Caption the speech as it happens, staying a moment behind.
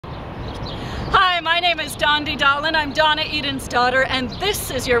Hi, my name is Dondi Dahlin. I'm Donna Eden's daughter, and this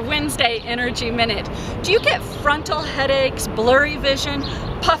is your Wednesday Energy Minute. Do you get frontal headaches, blurry vision,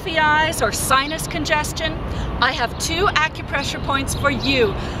 puffy eyes, or sinus congestion? I have 2 acupressure points for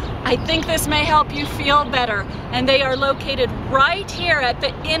you. I think this may help you feel better, and they are located right here at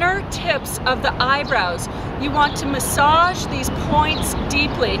the inner tips of the eyebrows. You want to massage these points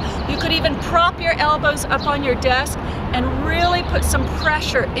deeply. You could even prop your elbows up on your desk and really put some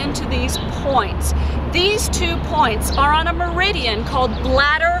pressure into these points. These 2 points are on a meridian called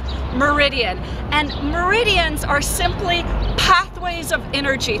bladder meridian, and meridians are simply pathways of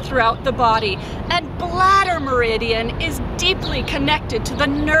energy throughout the body, and bladder meridian is deeply connected to the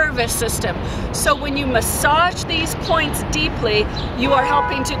nervous system. So when you massage these points deeply, you are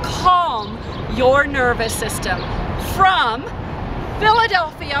helping to calm your nervous system. From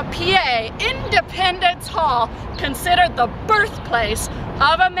Philadelphia, PA, Independence Hall, considered the birthplace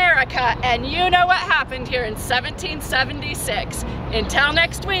of America, and you know what happened here in 1776. Until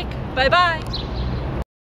next week, bye-bye.